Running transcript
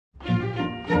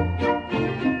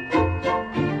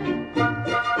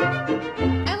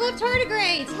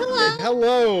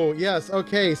hello. Yes,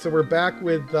 okay, so we're back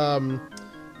with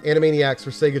Animaniacs for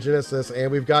Sega Genesis,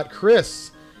 and we've got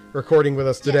Chris recording with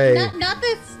us today. Yeah, not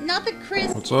the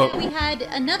Chris that we had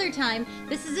another time.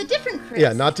 This is a different Chris.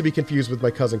 Yeah, not to be confused with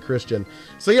my cousin Christian.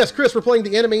 So yes, Chris, we're playing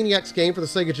the Animaniacs game for the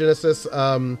Sega Genesis.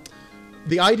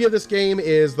 The idea of this game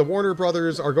is the Warner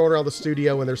Brothers are going around the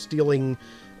studio and they're stealing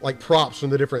like props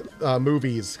from the different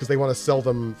movies because they want to sell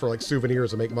them for like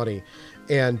souvenirs and make money.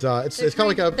 And it's kind of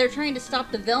like a... They're trying to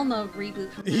stop the Velma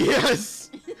reboot from happening.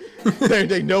 Yes!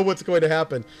 They know what's going to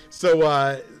happen. So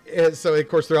of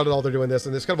course they're doing this,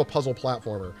 and it's kind of a puzzle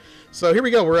platformer. So here we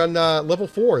go. We're on level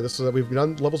 4. We've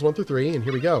done levels 1 through 3, and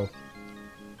here we go.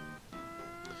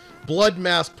 Blood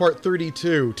Mask Part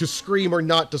 32. To scream or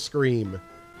not to scream.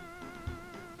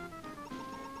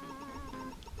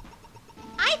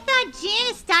 I thought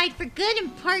Janice died for good in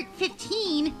Part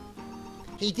 15.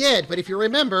 He did, but if you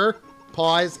remember...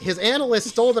 Pause. His analyst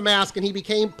stole the mask and he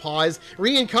became, pause,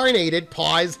 reincarnated,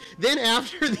 pause. Then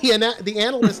after the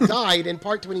analyst died in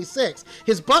part 26,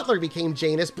 his butler became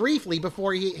Janus briefly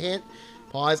before he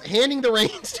handing the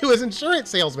reins to his insurance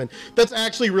salesman. That's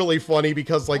actually really funny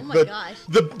because like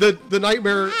the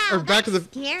nightmare or Back to the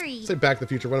scary. Say Back to the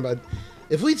Future. What about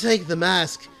if we take the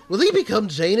mask, will he become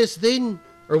Janus then?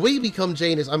 Or we become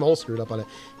Janus. I'm all screwed up on it.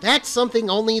 That's something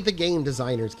only the game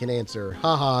designers can answer.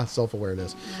 Haha,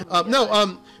 self-awareness.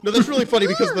 No, that's really funny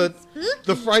because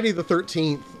the Friday the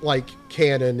 13th like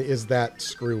canon is that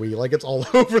screwy. Like it's all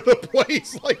over the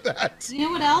place like that. You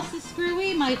know what else is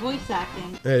screwy? My voice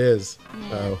acting. It is.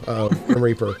 Yeah. Oh, Grim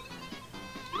Reaper.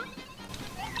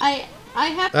 I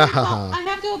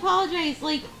have to apologize.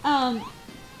 Like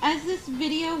as this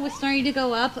video was starting to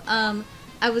go up,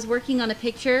 I was working on a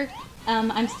picture.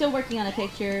 I'm still working on a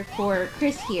picture for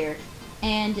Chris here,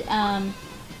 and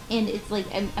it's like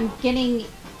I'm getting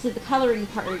to the coloring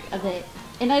part of it,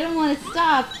 and I don't want to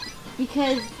stop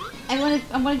because I want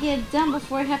to get it done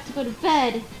before I have to go to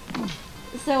bed.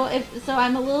 So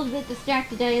I'm a little bit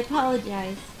distracted. I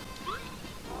apologize.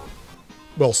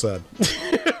 Well said.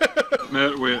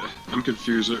 Matt, wait, I'm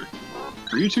confused.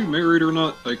 Are you two married or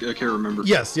not? I can't remember.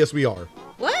 Yes, we are.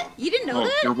 What? You didn't know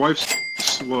that? Your wife's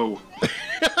slow.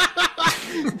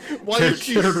 Why is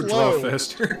she slow?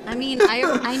 I mean,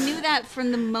 I knew that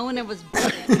from the moment I was born.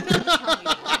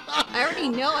 I already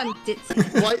know I'm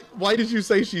ditzy. Why did you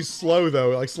say she's slow though?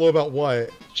 Like slow about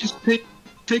what? She's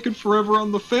taking forever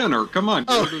on the fanner. Come on.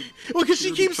 Oh, well, because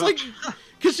she keeps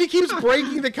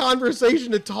breaking the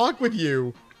conversation to talk with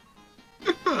you.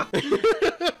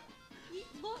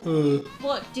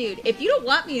 Look, dude, if you don't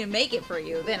want me to make it for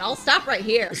you, then I'll stop right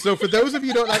here. So for those of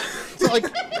you who don't,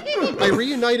 I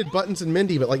reunited Buttons and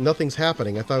Mindy, but like nothing's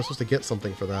happening. I thought I was supposed to get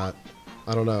something for that.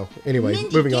 I don't know. Anyway,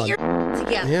 Mindy, moving get on. Your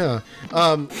together. Yeah.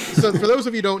 So for those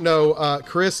of you who don't know,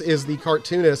 Chris is the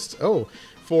cartoonist. For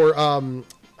oh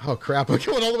crap! I'm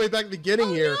going all the way back to the beginning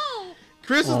here. No.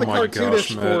 Chris is the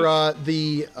cartoonist for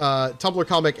the Tumblr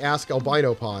comic Ask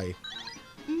Albino Pie.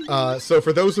 So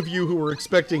for those of you who were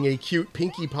expecting a cute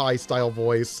Pinkie Pie style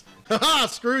voice, haha,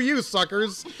 screw you,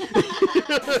 suckers.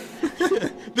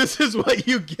 This is what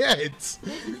you get.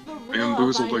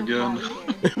 Bamboozled again.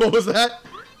 What was that?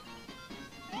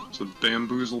 So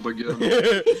bamboozled again.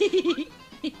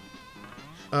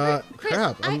 Chris,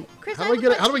 crap. Chris, how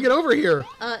do I get over here?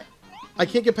 I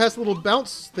can't get past the little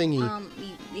bounce thingy.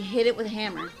 You hit it with a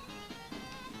hammer.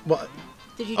 What?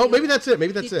 Did you? Maybe that's it.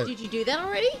 Maybe that's it. Did you do that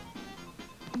already?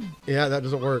 Yeah, that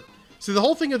doesn't work. See, the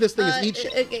whole thing of this thing is each...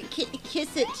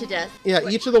 kiss it to death. Yeah,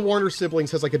 each of the Warner siblings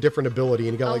has like a different ability,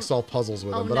 and you gotta like solve puzzles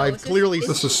with them. But I've clearly...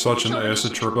 This is such an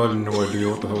acid trip. I have no idea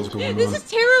what the hell's going on. This is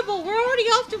terrible. We're already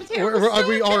off to a terrible start.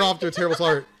 We are off to a terrible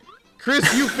start.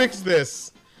 Chris, you fix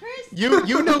this. Chris.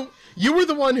 You know... You were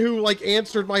the one who like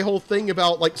answered my whole thing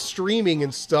about like streaming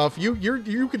and stuff. You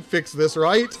can fix this,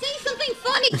 right? Say something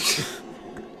funny.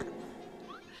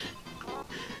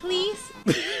 Please.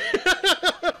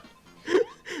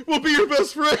 We'll be your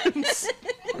best friends.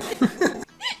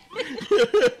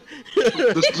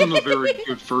 This isn't a very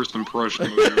good first impression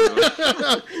of you.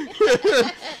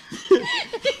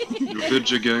 Your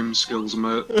video game skills,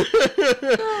 Matt.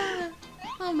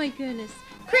 Oh my goodness.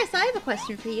 Chris, I have a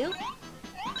question for you.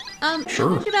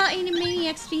 Sure. What about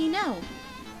Animaniacs do you know?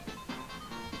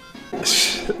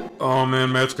 Oh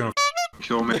man, Matt's gonna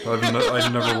Kill me.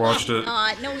 I've never watched it.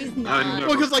 No, he's not.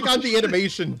 Well, because like I'm the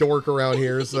animation dork around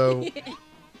here, so.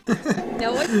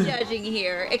 No one's judging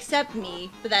here, except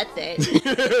me, but that's it.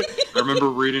 I remember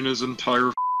reading his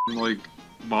entire like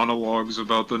monologues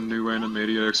about the new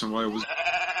Animaniacs and why it was,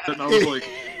 and I was like,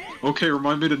 okay,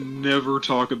 remind me to never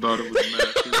talk about it with Matt.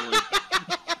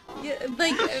 Yeah,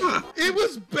 like, It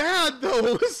was bad though.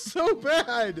 It was so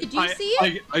bad. did you see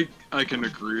it? I can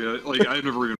agree. Like I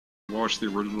never even watched the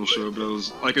original show,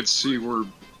 but I could see where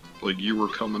like you were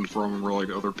coming from and where like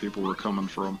other people were coming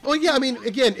from. Well, yeah. I mean,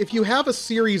 again, if you have a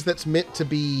series that's meant to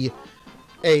be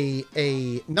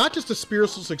a not just a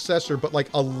spiritual successor, but like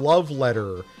a love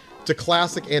letter to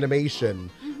classic animation,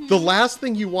 the last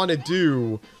thing you want to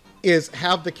do is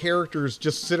have the characters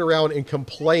just sit around and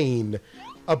complain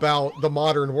about the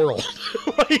modern world.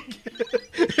 Like,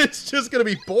 it's just gonna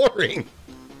be boring.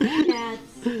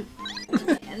 Cats.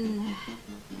 And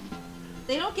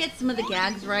they don't get some of the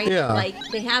gags right. Yeah. Like,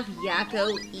 they have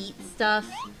Yakko eat stuff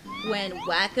when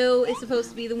Wacko is supposed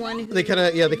to be the one who... They kind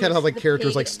of have like the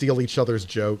characters pig. like steal each other's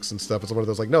jokes and stuff. It's one of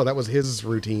those like, no, that was his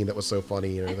routine that was so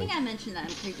funny and I everything. think I mentioned that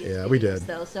in previous Yeah, videos, we did.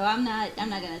 though, so I'm not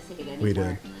gonna say it anymore. We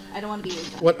did. I don't want to be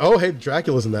with What? Oh, hey,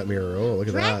 Dracula's in that mirror. Oh, look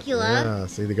at Dracula? that. Yeah,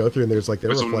 see, they go through and there's like, they're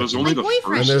Does reflecting. only My the boyfriend.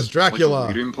 first, And there's Dracula. Like,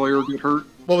 the leading player get hurt?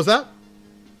 What was that?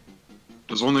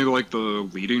 Does only like the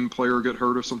leading player get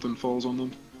hurt if something falls on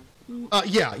them?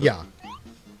 Yeah.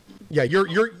 Yeah,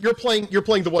 you're playing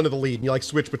the one to the lead, and you like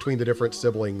switch between the different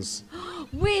siblings.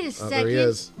 Wait a Oh, second. there he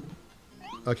is.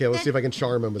 Okay, let's That- see if I can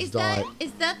charm him with Is Dot.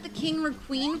 that the king or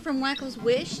queen from Wacko's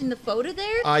Wish in the photo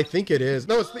there? I think it is.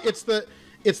 No, it's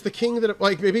the king that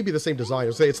like maybe the same design.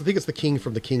 I think it's the king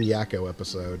from the King Yakko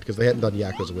episode because they hadn't done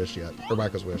Yakko's Wish yet or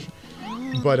Wacko's Wish,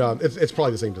 but it's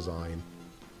probably the same design.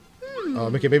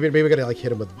 Okay, maybe we gotta like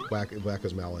hit him with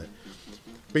Wacko's mallet.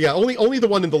 But yeah, only the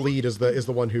one in the lead is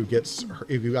the one who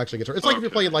actually gets hurt. It's like if you're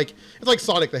playing it's like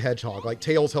Sonic the Hedgehog. Like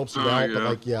Tails helps you out, but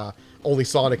like only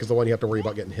Sonic is the one you have to worry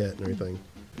about getting hit and everything.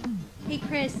 Hey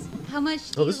Chris, how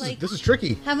much do Oh, you this like? is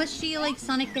tricky. How much do you like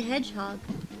Sonic the Hedgehog?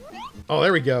 Oh,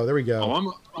 there we go.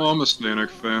 Oh, I'm a Sonic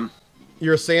fan.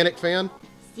 You're a Sonic fan?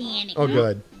 Sonic. Oh,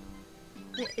 good.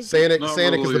 Is- Not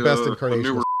Sonic is the really, best the incarnation.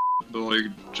 newer, the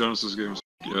like Genesis games.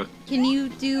 Yeah. Can you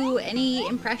do any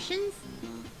impressions?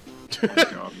 God,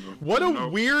 no. What a No.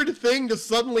 weird thing to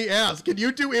suddenly ask. Can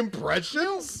you do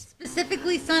impressions?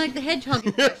 Specifically Sonic the Hedgehog.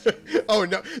 Oh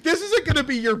no, this isn't going to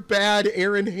be your bad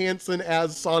Aaron Hansen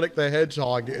as Sonic the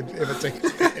Hedgehog imitation.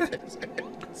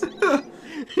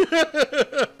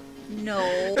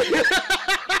 No.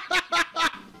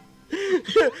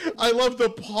 I love the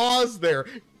pause there.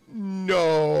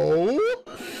 No.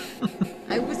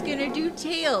 I was gonna do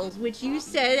Tails, which you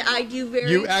said I do very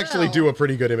You actually well. do a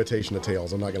pretty good imitation of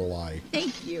Tails, I'm not going to lie.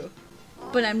 Thank you.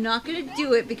 But I'm not gonna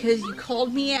do it because you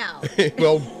called me out.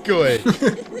 Well, good.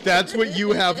 That's what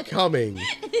you have coming.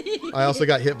 I also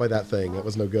got hit by that thing. That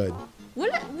was no good. What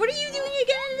are you doing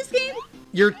again in this game?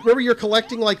 Remember you're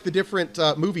collecting like the different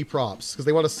movie props because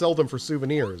they want to sell them for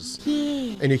souvenirs.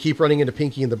 Yeah. And you keep running into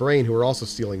Pinky and the Brain who are also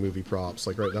stealing movie props,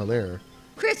 like right down there.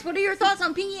 Chris, what are your thoughts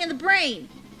on Pinky and the Brain?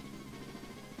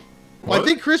 Well, I What?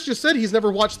 think Chris just said he's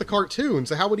never watched the cartoon,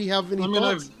 so how would he have any I mean,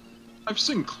 thoughts? I've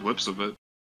seen clips of it,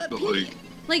 but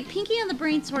Pinky and the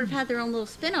Brain sort of had their own little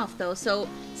spin-off though, so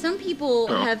some people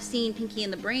Oh. have seen Pinky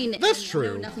and the Brain That's and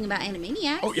true. know nothing about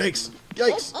Animaniacs. Oh, yikes.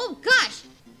 Yikes. Oh gosh!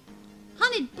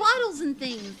 Haunted bottles and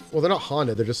things. Well, they're not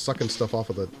haunted. They're just sucking stuff off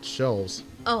of the shelves.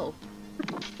 Oh.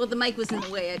 Well, the mic was in the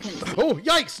way. I couldn't see. Oh,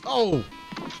 yikes. Oh.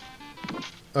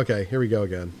 Okay, here we go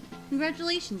again.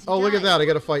 Congratulations. Oh, you look at died. that. I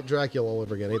got to fight Dracula all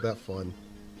over again. Ain't that fun?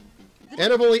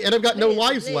 And I've got no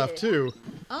lives left, too.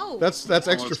 Oh. That's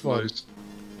extra fun. Nice.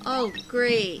 Oh,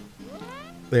 great.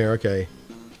 There, okay.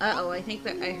 Uh-oh, I think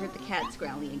that I heard the cats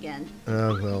growling again.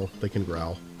 Well, they can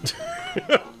growl.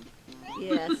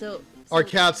 Yeah, so Our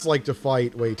cats like to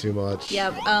fight way too much. yeah,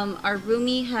 our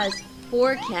roomie has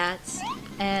 4 cats,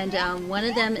 and one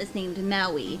of them is named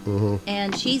Maui,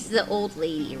 and she's the old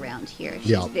lady around here. She's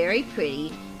Yeah. very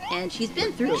pretty, and she's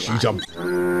been through a lot. She's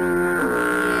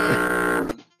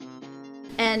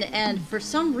And for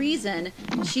some reason,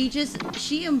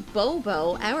 she and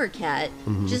Bobo, our cat,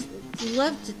 just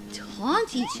love to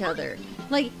taunt each other.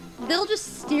 Like, they'll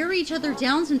just stare each other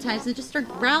down sometimes and just start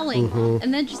growling,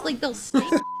 and then just like they'll say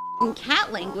in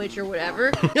cat language or whatever,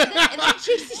 and then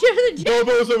chase each other down.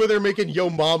 Bobo's over there making yo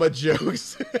mama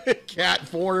jokes. Cat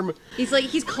form.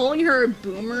 He's calling her a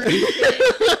boomer.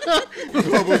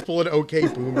 Bobo's pulling okay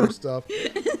boomer stuff.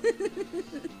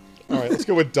 Alright, let's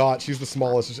go with Dot. She's the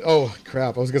smallest. Oh,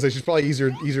 crap. I was going to say she's probably easier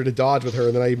to dodge with her,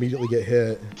 and then I immediately get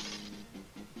hit.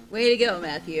 Way to go,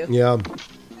 Matthew. Yeah.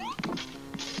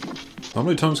 How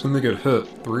many times can they get hit?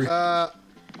 3? I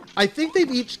think they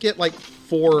each get like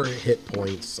 4 hit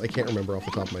points. I can't remember off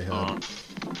the top of my head.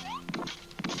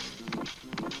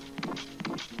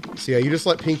 So yeah, you just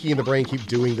let Pinky and the Brain keep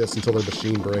doing this until their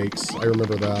machine breaks. I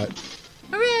remember that.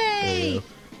 Hooray!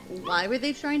 Why were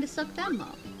they trying to suck them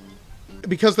up?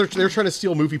 Because they're trying to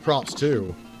steal movie props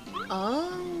too.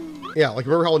 Oh. Yeah, like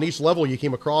remember how in each level you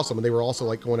came across them and they were also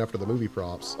like going after the movie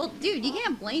props. Well, dude, you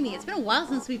can't blame me. It's been a while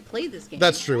since we played this game.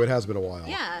 That's true. It has been a while.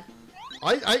 Yeah.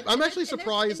 I'm actually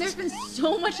surprised. There's been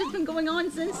so much that's been going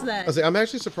on since then. I'm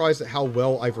actually surprised at how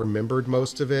well I've remembered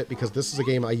most of it, because this is a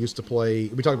game I used to play.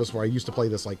 We talked about this before. I used to play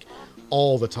this like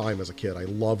all the time as a kid. I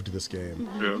loved this game.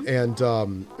 Yeah.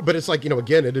 And but it's like, you know,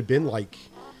 again, it had been like,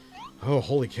 oh,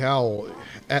 holy cow,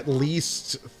 at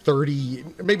least 30,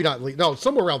 maybe not, no,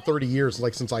 somewhere around 30 years,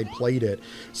 like, since I'd played it.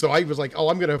 So I was like, oh,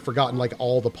 I'm going to have forgotten, like,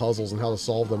 all the puzzles and how to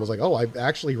solve them. I was like, oh, I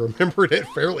actually remembered it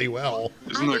fairly well.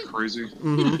 Isn't that crazy?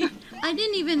 Mm-hmm. I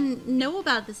didn't even know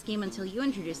about this game until you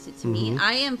introduced it to me.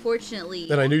 I am fortunately...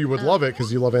 And I knew you would love it,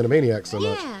 because you love Animaniacs so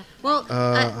much. Yeah. Well,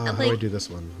 how do I do this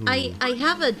one? I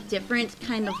have a different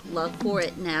kind of love for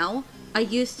it now. I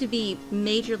used to be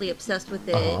majorly obsessed with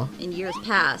it in years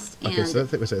past. And okay,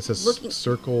 so it says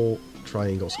circle,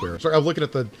 triangle, square. Sorry, I'm looking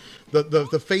at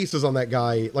the faces on that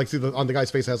guy. Like, see, on the guy's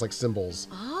face has like symbols.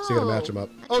 Oh. So you gotta match them up.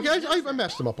 Okay, I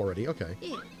matched them up already. Okay.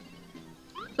 Yeah.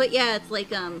 But yeah, it's like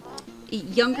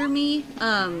younger me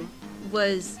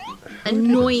was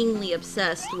annoyingly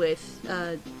obsessed with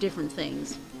different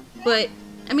things. But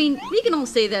I mean, we can all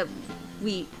say that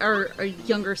our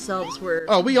younger selves were.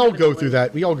 Oh, we all go through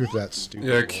that. We all go through that stupid.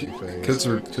 Yeah, kids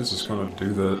just kind of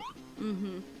do that.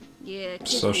 Yeah.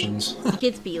 Sessions.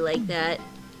 Kids be like that.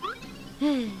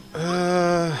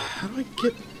 How do I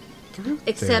get through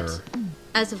Except, there?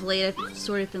 as of late, I've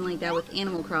sort of been like that with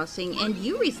Animal Crossing, and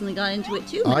you recently got into it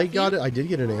too. I did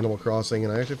get into Animal Crossing,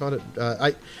 and I actually found it.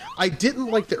 I didn't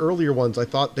like the earlier ones. I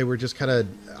thought they were just kind of.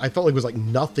 I felt like it was like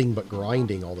nothing but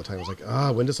grinding all the time. I was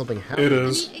like, when does something happen? It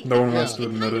is. No one wants to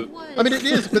admit it. I mean, it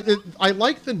is, but I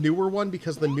like the newer one,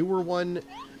 because the newer one,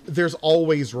 there's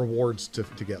always rewards to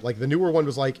get. Like, the newer one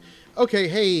was like, okay,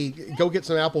 hey, go get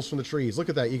some apples from the trees. Look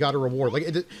at that, you got a reward. Like,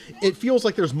 it feels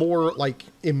like there's more, like,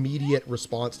 immediate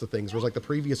response to things. Whereas, like, the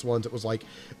previous ones, it was like,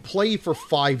 play for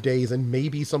 5 days and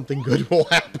maybe something good will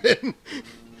happen.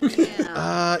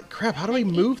 Yeah. Crap, how do I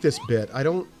move this bit? I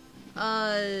don't...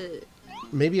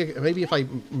 Maybe if I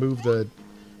move the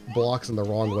blocks in the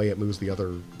wrong way, it moves the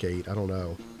other gate. I don't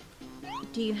know.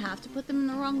 Do you have to put them in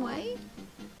the wrong way?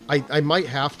 I might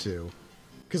have to,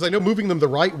 because I know moving them the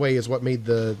right way is what made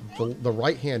the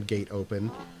right-hand gate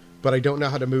open, but I don't know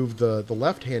how to move the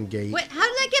left-hand gate. Wait, how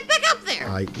did I get back up there?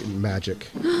 Magic.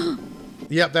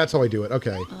 Yep, that's how I do it.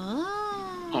 Okay.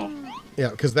 Oh.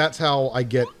 Yeah, because that's how I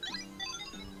get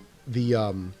the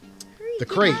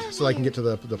crate, so I can get to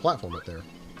the platform up there.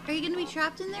 Are you going to be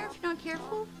trapped in there if you're not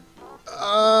careful?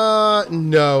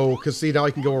 No, because see, now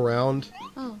I can go around.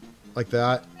 Oh. Like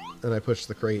that, and I push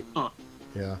the crate. Oh.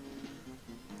 Yeah.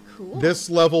 Cool. This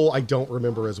level I don't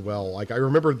remember as well. Like, I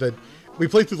remember that we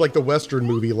played through like the Western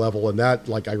movie level, and that,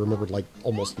 like, I remembered like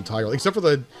almost entirely, except for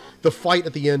the fight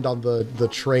at the end on the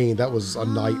train. That was a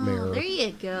nightmare. There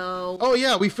you go. Oh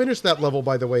yeah, we finished that level,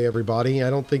 by the way, everybody. I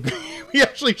don't think we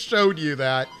actually showed you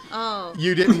that. Oh.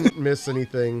 You didn't miss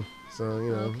anything. So,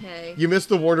 you know, okay. You missed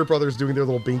the Warner Brothers doing their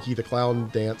little Binky the Clown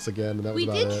dance again, and that was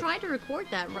about it. We did try to record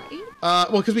that, right?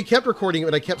 Well, because we kept recording it,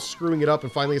 and I kept screwing it up,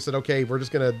 and finally I said, okay, we're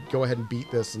just going to go ahead and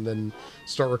beat this, and then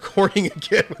start recording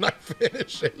again when I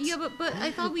finish it. Yeah, but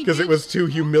I thought we did. Because it was too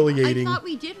humiliating. I thought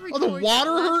we did record. Oh, the water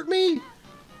hurt me?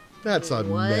 That's a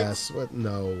What? mess. What?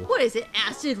 No. What is it,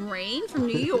 acid rain from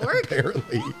New York?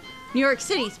 Apparently. New York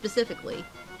City, specifically.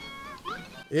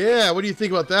 Yeah, what do you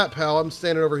think about that, pal? I'm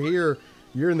standing over here.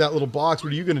 You're in that little box.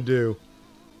 What are you going to do?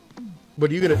 What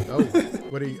are you going to... Oh,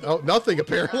 what are you... Oh, nothing,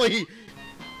 apparently.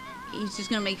 He's just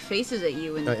going to make faces at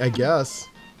you. And I guess.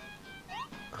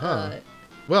 Huh.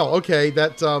 Well, okay,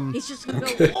 that... He's just going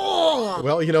to go, oh!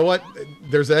 Well, you know what?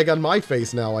 There's egg on my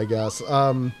face now, I guess.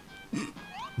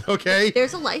 Okay.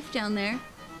 There's a life down there.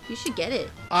 You should get it.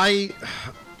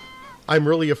 I'm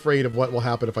really afraid of what will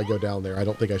happen if I go down there. I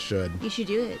don't think I should. You should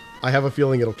do it. I have a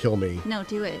feeling it'll kill me. No,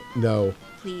 do it. No.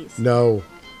 Please. No.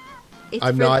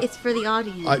 I'm not. It's for the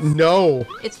audience. No.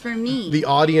 It's for me. The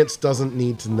audience doesn't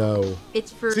need to know.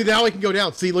 It's for... See, now I can go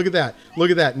down. See, look at that. Look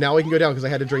at that. Now I can go down because I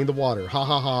had to drain the water. Ha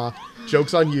ha ha.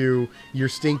 Joke's on you. You're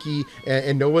stinky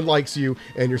and no one likes you.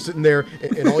 And you're sitting there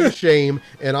in all your shame.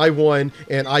 And I won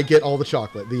and I get all the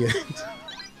chocolate. The end.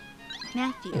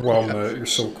 Matthew. Wow, Matt, you're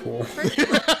so cool.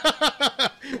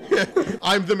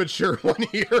 I'm the mature one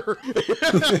here.